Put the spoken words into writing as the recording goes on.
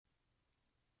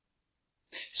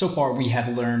So far we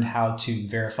have learned how to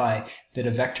verify that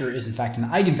a vector is in fact an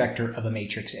eigenvector of a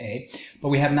matrix A, but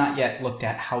we have not yet looked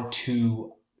at how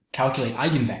to calculate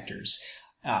eigenvectors.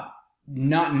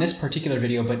 Not in this particular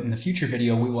video, but in the future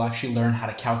video we will actually learn how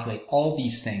to calculate all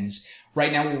these things.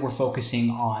 Right now what we're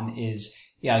focusing on is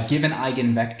given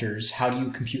eigenvectors, how do you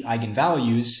compute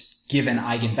eigenvalues? Given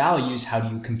eigenvalues, how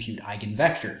do you compute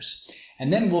eigenvectors?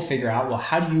 And then we'll figure out, well,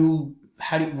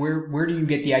 where do you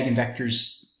get the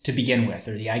eigenvectors to begin with,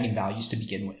 or the eigenvalues to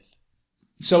begin with?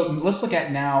 So let's look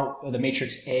at now the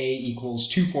matrix A equals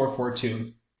 2, 4, 4,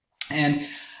 2. And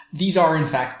these are in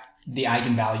fact the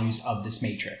eigenvalues of this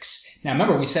matrix. Now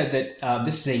remember we said that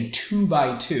this is a 2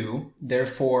 by 2,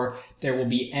 therefore there will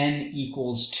be n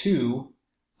equals 2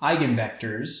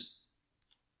 eigenvectors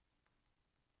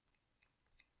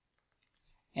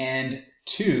and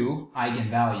 2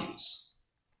 eigenvalues.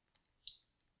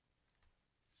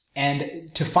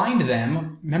 And to find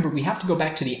them, remember we have to go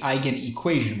back to the Eigen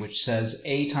Equation, which says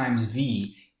A times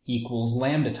V equals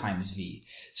lambda times V.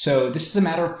 So this is a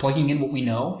matter of plugging in what we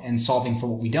know and solving for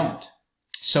what we don't.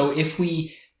 So if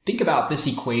we think about this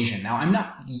equation, now I'm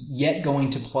not yet going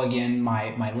to plug in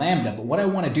my lambda, but what I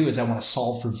want to do is I want to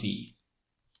solve for V.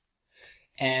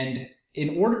 And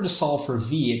in order to solve for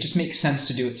V, it just makes sense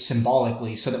to do it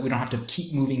symbolically so that we don't have to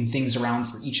keep moving things around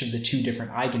for each of the two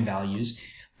different eigenvalues.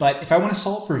 But if I want to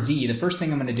solve for V, the first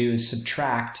thing I'm going to do is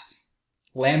subtract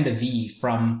lambda V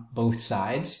from both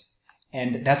sides,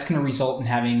 and that's going to result in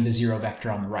having the zero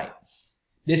vector on the right.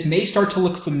 This may start to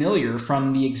look familiar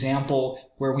from the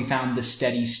example where we found the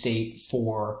steady state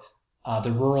for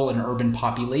the rural and urban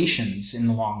populations in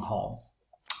the long haul.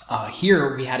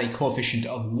 Here we had a coefficient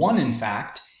of 1 in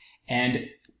fact, and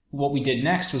what we did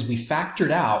next was we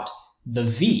factored out the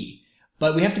V.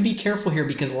 But we have to be careful here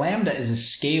because lambda is a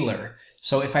scalar.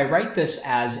 So if I write this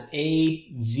as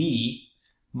AV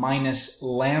minus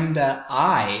lambda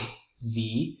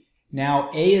IV,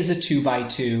 now A is a 2 by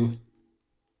 2,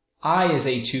 I is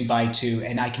a 2 by 2,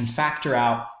 and I can factor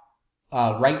out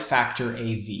right factor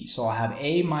AV. So I'll have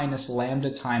A minus lambda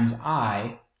times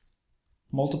I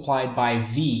multiplied by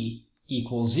V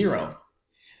equals 0.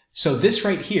 So this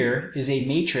right here is a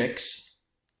matrix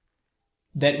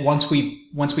that once we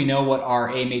know what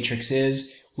our A matrix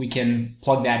is, we can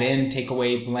plug that in, take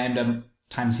away lambda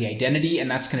times the identity, and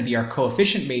that's going to be our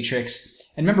coefficient matrix.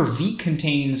 And remember, V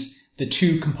contains the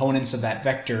two components of that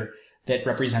vector that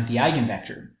represent the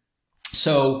eigenvector.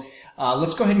 So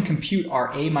let's go ahead and compute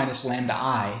our A minus lambda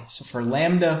I. So for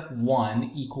lambda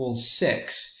 1 equals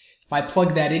 6, if I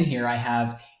plug that in here, I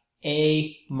have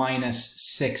A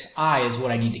minus 6I is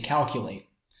what I need to calculate.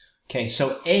 Okay,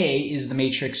 so A is the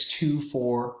matrix 2,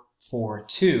 4, 4,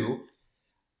 2.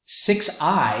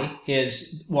 6I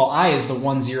is, well, I is the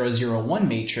 1, 0, 0, 1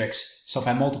 matrix, so if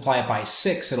I multiply it by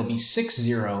 6, it'll be 6,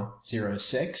 0, 0,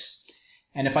 6.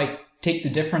 And if I take the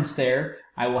difference there,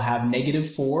 I will have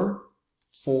negative 4,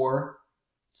 4,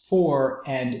 4,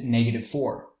 and negative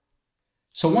 4.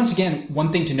 So once again,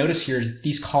 one thing to notice here is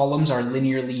these columns are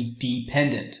linearly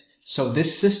dependent. So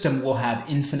this system will have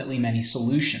infinitely many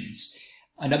solutions.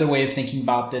 Another way of thinking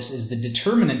about this is the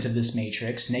determinant of this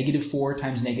matrix. Negative 4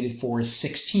 times negative 4 is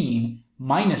 16.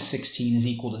 Minus 16 is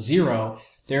equal to 0.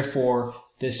 Therefore,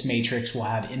 this matrix will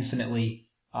have infinitely,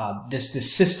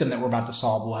 this system that we're about to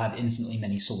solve will have infinitely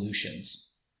many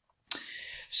solutions.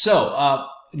 So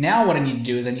now what I need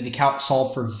to do is I need to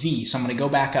solve for V. So I'm going to go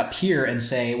back up here and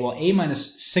say, well, A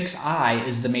minus 6I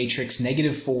is the matrix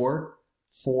negative 4,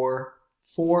 4,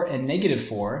 4, and negative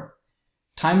 4.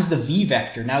 Times the V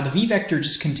vector. Now the V vector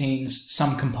just contains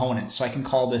some components, so I can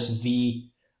call this V,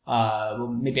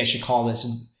 maybe I should call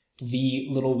this V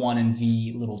little 1 and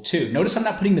V little 2. Notice I'm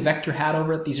not putting the vector hat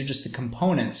over it, these are just the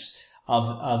components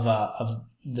of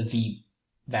the V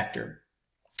vector.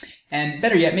 And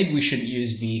better yet, maybe we shouldn't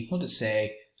use V, we'll just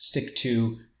say, stick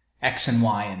to X and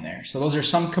Y in there. So those are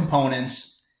some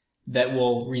components that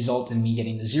will result in me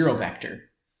getting the zero vector.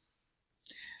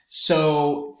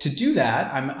 So to do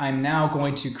that, I'm now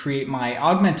going to create my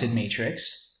augmented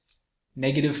matrix,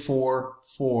 negative 4,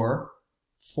 4,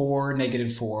 4,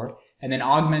 negative 4, and then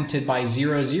augmented by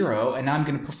 0, 0, and now I'm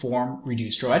going to perform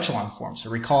reduced row echelon form. So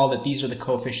recall that these are the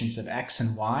coefficients of X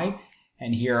and Y,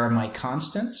 and here are my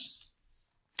constants.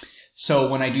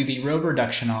 So when I do the row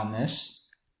reduction on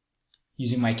this,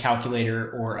 using my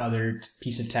calculator or other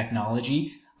piece of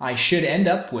technology, I should end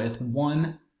up with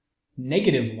 1,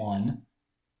 negative 1,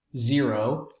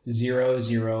 0, 0,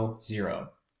 0, 0.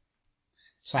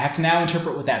 So I have to now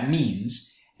interpret what that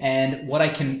means, and what I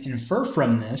can infer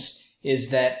from this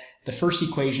is that the first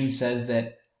equation says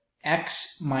that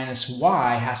x minus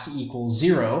y has to equal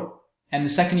 0, And the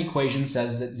second equation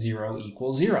says that 0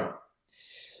 equals 0.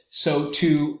 So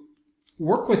to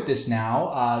work with this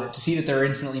now, to see that there are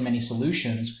infinitely many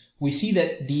solutions, we see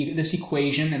that this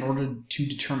equation, in order to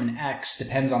determine x,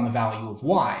 depends on the value of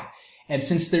y. And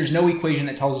since there's no equation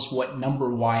that tells us what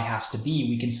number y has to be,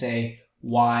 we can say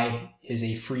y is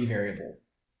a free variable.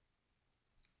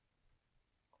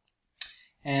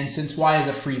 And since y is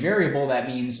a free variable, that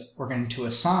means we're going to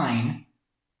assign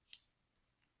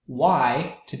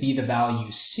y to be the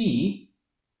value c,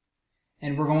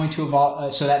 and we're going to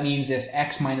evolve, so that means if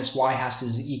x minus y has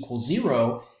to equal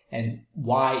 0 and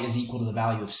y is equal to the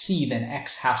value of c, then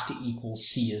x has to equal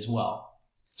c as well.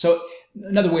 So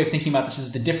another way of thinking about this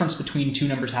is the difference between two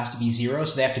numbers has to be 0,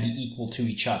 so they have to be equal to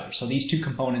each other. So these two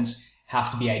components have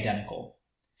to be identical.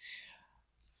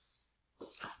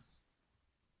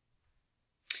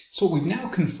 So what we've now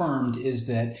confirmed is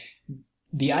that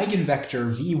the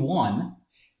eigenvector v1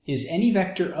 is any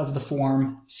vector of the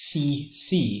form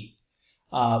cc,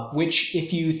 which,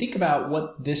 if you think about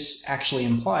what this actually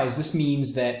implies, this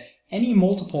means that any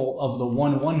multiple of the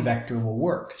 1, 1 vector will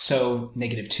work. So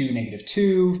 -2,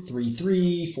 -2, 3,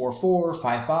 3, 4, 4,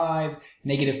 5, 5,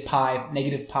 negative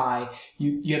pi.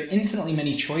 You have infinitely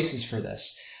many choices for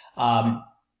this.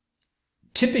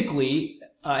 Typically,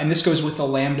 and this goes with the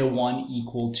lambda 1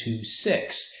 equal to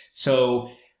 6.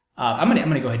 So I'm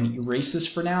gonna go ahead and erase this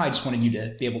for now. I just wanted you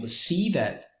to be able to see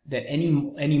that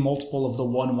any multiple of the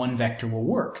 1, 1 vector will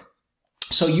work.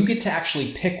 So you get to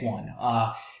actually pick one.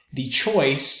 The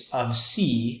choice of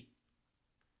c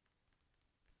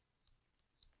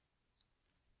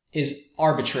is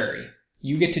arbitrary.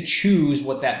 You get to choose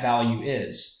what that value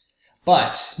is.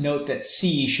 But note that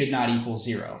c should not equal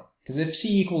 0. Because if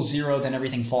c equals 0, then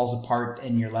everything falls apart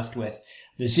and you're left with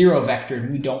the 0 vector,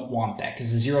 and we don't want that,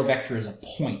 because the 0 vector is a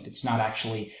point. It's not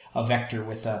actually a vector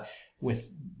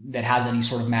that has any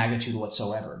sort of magnitude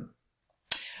whatsoever.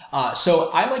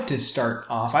 So I like to start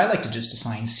off, I like to just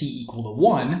assign c equal to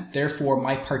 1. Therefore,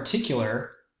 my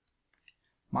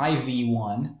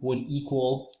v1 would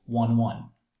equal 1, 1.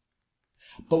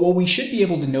 But what we should be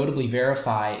able to notably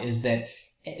verify is that,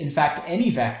 in fact, any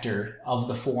vector of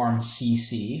the form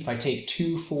cc, if I take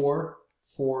 2, 4,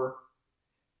 4,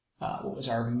 what was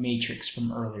our matrix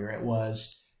from earlier? It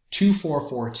was 2, 4,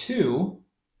 4, 2,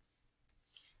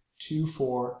 2,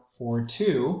 4, 4,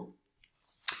 2.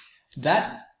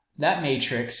 That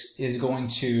matrix is going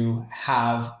to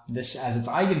have this as its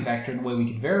eigenvector, and the way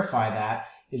we can verify that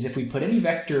is if we put any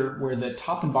vector where the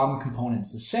top and bottom component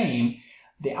is the same,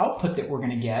 the output that we're going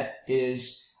to get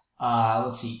is,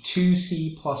 let's see,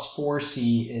 2c plus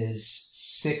 4c is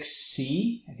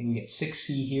 6c. I think we get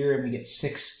 6c here, and we get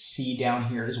 6c down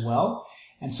here as well.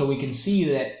 And so we can see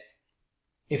that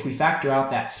if we factor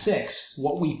out that 6,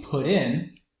 what we put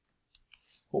in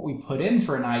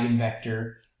for an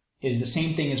eigenvector is the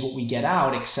same thing as what we get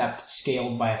out, except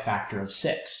scaled by a factor of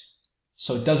 6.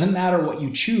 So it doesn't matter what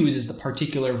you choose as the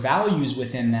particular values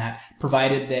within that,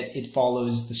 provided that it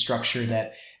follows the structure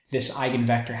that this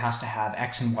eigenvector has to have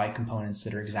x and y components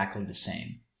that are exactly the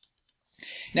same.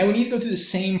 Now we need to go through the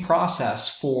same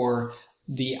process for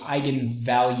the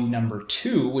eigenvalue number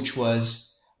 2, which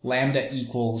was lambda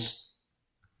equals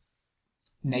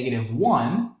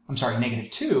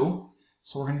 -2.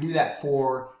 So we're going to do that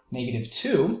for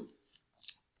 -2.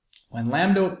 When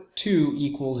lambda 2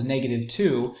 equals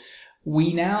 -2,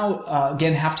 we now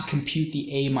again have to compute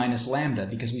the a minus lambda,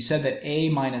 because we said that a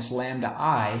minus lambda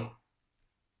I,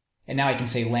 and now I can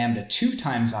say lambda 2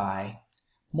 times I,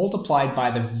 multiplied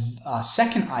by the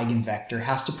second eigenvector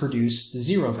has to produce the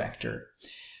 0 vector.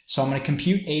 So I'm going to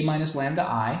compute a minus lambda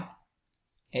I.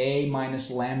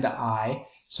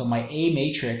 So my A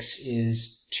matrix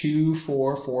is 2,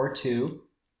 4, 4, 2.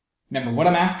 Remember, what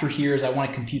I'm after here is I want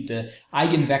to compute the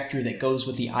eigenvector that goes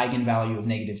with the eigenvalue of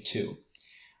 -2.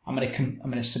 I'm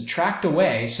going to subtract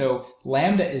away, so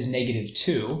lambda is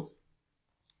 -2.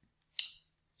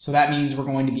 So that means we're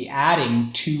going to be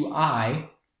adding 2i.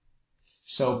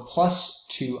 So plus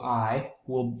 2i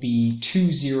will be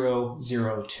 2, 0,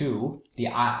 0, 2. The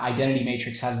identity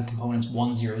matrix has the components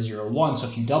 1, 0, 0, 1. So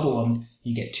if you double them,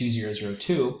 you get 2, 0, 0,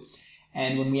 2.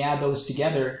 And when we add those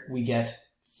together, we get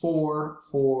 4,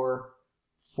 4,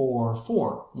 4,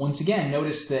 4. Once again,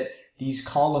 notice that these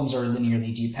columns are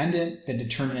linearly dependent. The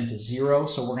determinant is 0,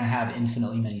 so we're going to have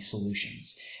infinitely many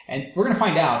solutions. And we're going to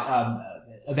find out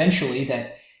eventually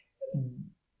that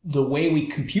the way we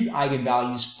compute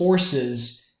eigenvalues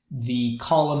forces the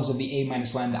columns of the A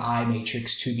minus lambda I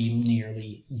matrix to be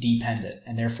linearly dependent,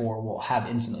 and therefore we'll have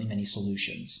infinitely many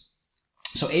solutions.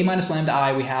 So A minus lambda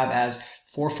I we have as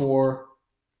 4, 4,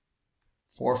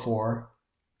 4, 4.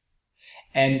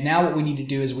 And now what we need to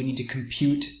do is we need to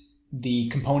compute the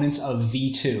components of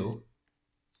V2.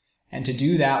 And to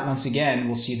do that, once again,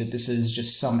 we'll see that this is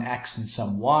just some x and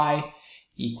some y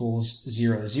equals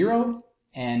 0, 0.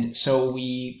 And so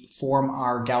we form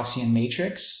our Gaussian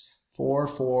matrix 4,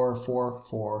 4, 4,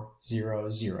 4, 0,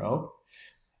 0.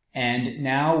 And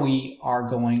now we are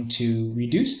going to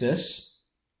reduce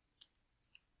this,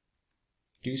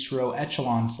 reduce row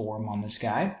echelon form on this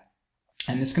guy.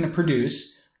 And it's going to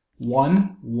produce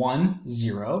 1, 1,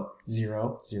 0,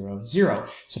 0, 0, 0.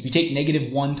 So if you take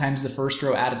negative 1 times the first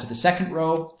row, add it to the second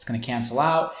row, it's going to cancel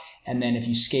out. And then if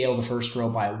you scale the first row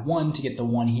by 1 to get the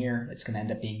 1 here, it's going to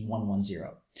end up being 1, 1,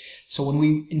 0. So when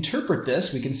we interpret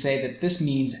this, we can say that this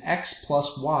means x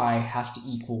plus y has to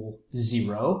equal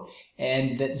 0,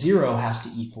 and that 0 has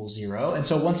to equal 0. And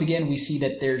so once again, we see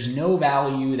that there's no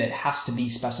value that has to be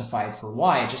specified for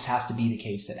y. It just has to be the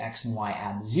case that x and y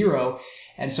add 0.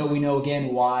 And so we know,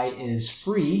 again, y is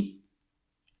free.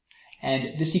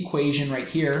 And this equation right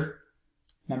here,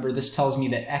 remember, this tells me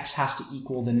that x has to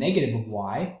equal the negative of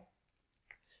y.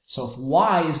 So if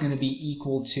y is going to be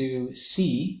equal to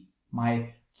c,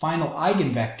 my final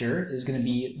eigenvector is going to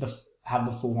be have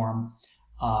the form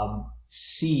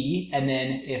c, and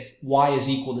then if y is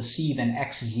equal to c, then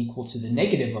x is equal to the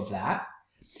negative of that.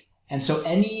 And so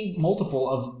any multiple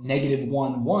of negative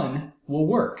 1, 1 will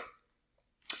work.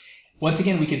 Once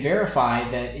again, we could verify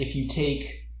that if you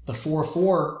take the 4,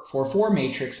 4, 4, 4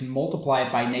 matrix and multiply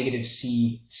it by negative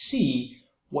c, c,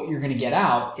 what you're going to get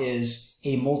out is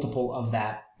a multiple of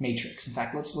that matrix. In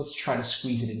fact, let's try to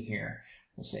squeeze it in here.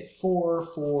 We'll say 4,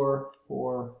 4,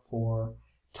 4, 4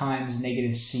 times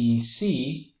negative c,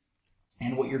 c,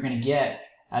 and what you're going to get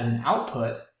as an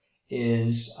output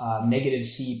is negative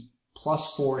c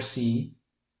plus 4c,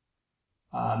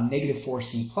 negative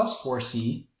 4c plus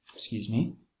 4c, excuse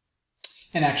me.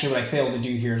 And actually what I failed to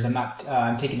do here is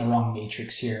I'm taking the wrong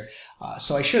matrix here.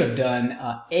 So I should have done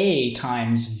A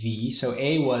times V. So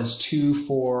A was 2,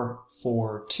 4,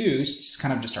 4, 2. So this is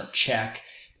kind of just our check.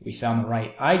 We found the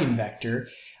right eigenvector.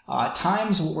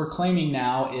 Times what we're claiming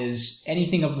now is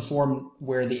anything of the form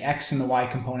where the x and the y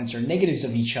components are negatives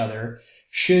of each other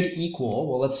should equal,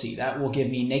 well, let's see, that will give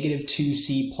me negative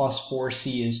 2c plus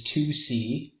 4c is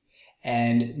 2c,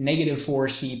 and negative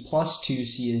 4c plus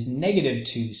 2c is negative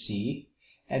 2c.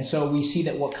 And so we see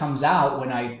that what comes out when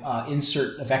I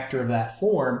insert a vector of that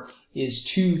form is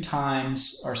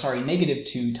negative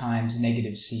 2 times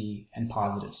negative c and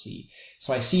positive c.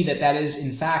 So I see that that is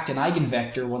in fact an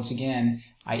eigenvector. Once again,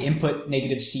 I input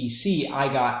negative cc,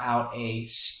 I got out a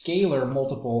scalar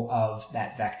multiple of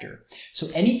that vector. So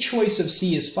any choice of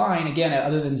c is fine, again,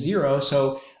 other than 0.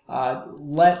 So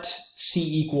let c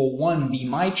equal 1 be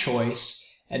my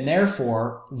choice, and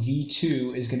therefore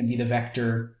v2 is going to be the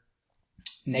vector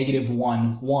negative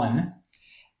 1, 1,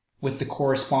 with the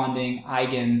corresponding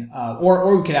eigen,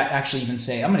 or we could actually even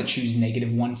say, I'm going to choose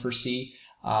negative 1 for c.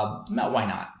 No, why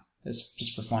not? That's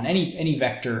just for fun. Any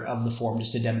vector of the form,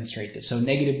 just to demonstrate this. So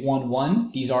negative 1,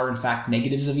 1, these are in fact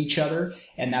negatives of each other,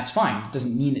 and that's fine. It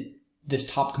doesn't mean that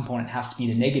this top component has to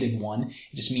be the negative 1.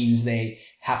 It just means they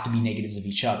have to be negatives of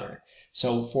each other.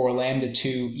 So for lambda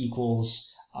 2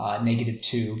 equals negative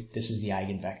 2, this is the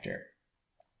eigenvector.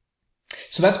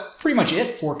 So that's pretty much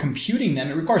it for computing them.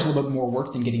 It requires a little bit more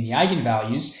work than getting the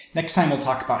eigenvalues. Next time we'll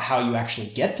talk about how you actually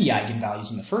get the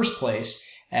eigenvalues in the first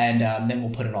place, and then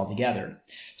we'll put it all together.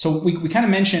 So we kind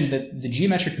of mentioned that the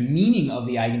geometric meaning of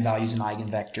the eigenvalues and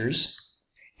eigenvectors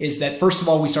is that, first of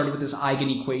all, we started with this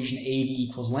Eigen equation AV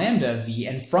equals lambda V,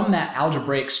 and from that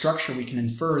algebraic structure we can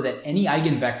infer that any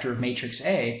eigenvector of matrix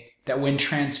A, that when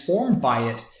transformed by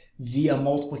it via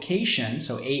multiplication,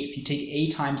 so if you take A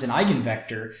times an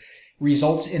eigenvector,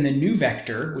 results in the new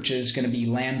vector, which is going to be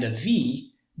lambda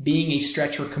V, being a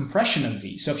stretch or compression of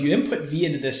V. So if you input V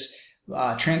into this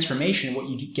transformation, what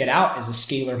you get out is a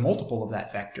scalar multiple of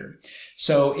that vector.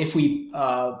 So if we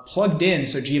plugged in,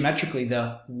 so geometrically,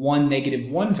 the 1, negative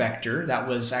 1 vector, that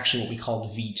was actually what we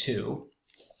called V2.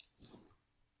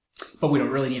 But we don't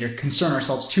really need to concern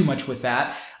ourselves too much with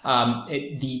that.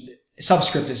 The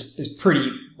subscript is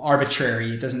pretty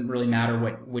arbitrary. It doesn't really matter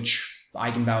which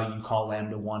eigenvalue you call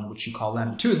lambda 1, which you call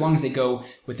lambda 2, as long as they go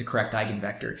with the correct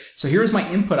eigenvector. So here's my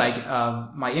input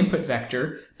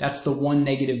vector. That's the 1,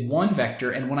 negative 1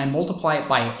 vector, and when I multiply it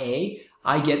by a,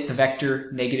 I get the vector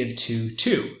negative 2,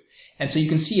 2. And so you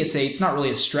can see it's not really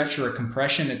a stretch or a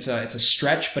compression. It's a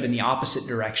stretch, but in the opposite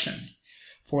direction.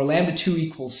 For lambda 2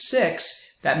 equals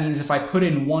 6, that means if I put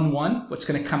in 1, 1, what's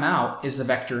going to come out is the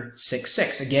vector 6,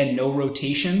 6. Again, no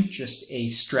rotation, just a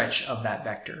stretch of that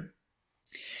vector.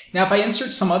 Now, if I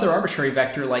insert some other arbitrary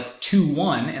vector like 2,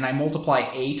 1, and I multiply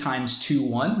a times 2,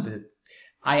 1,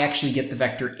 I actually get the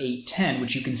vector 8, 10,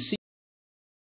 which you can see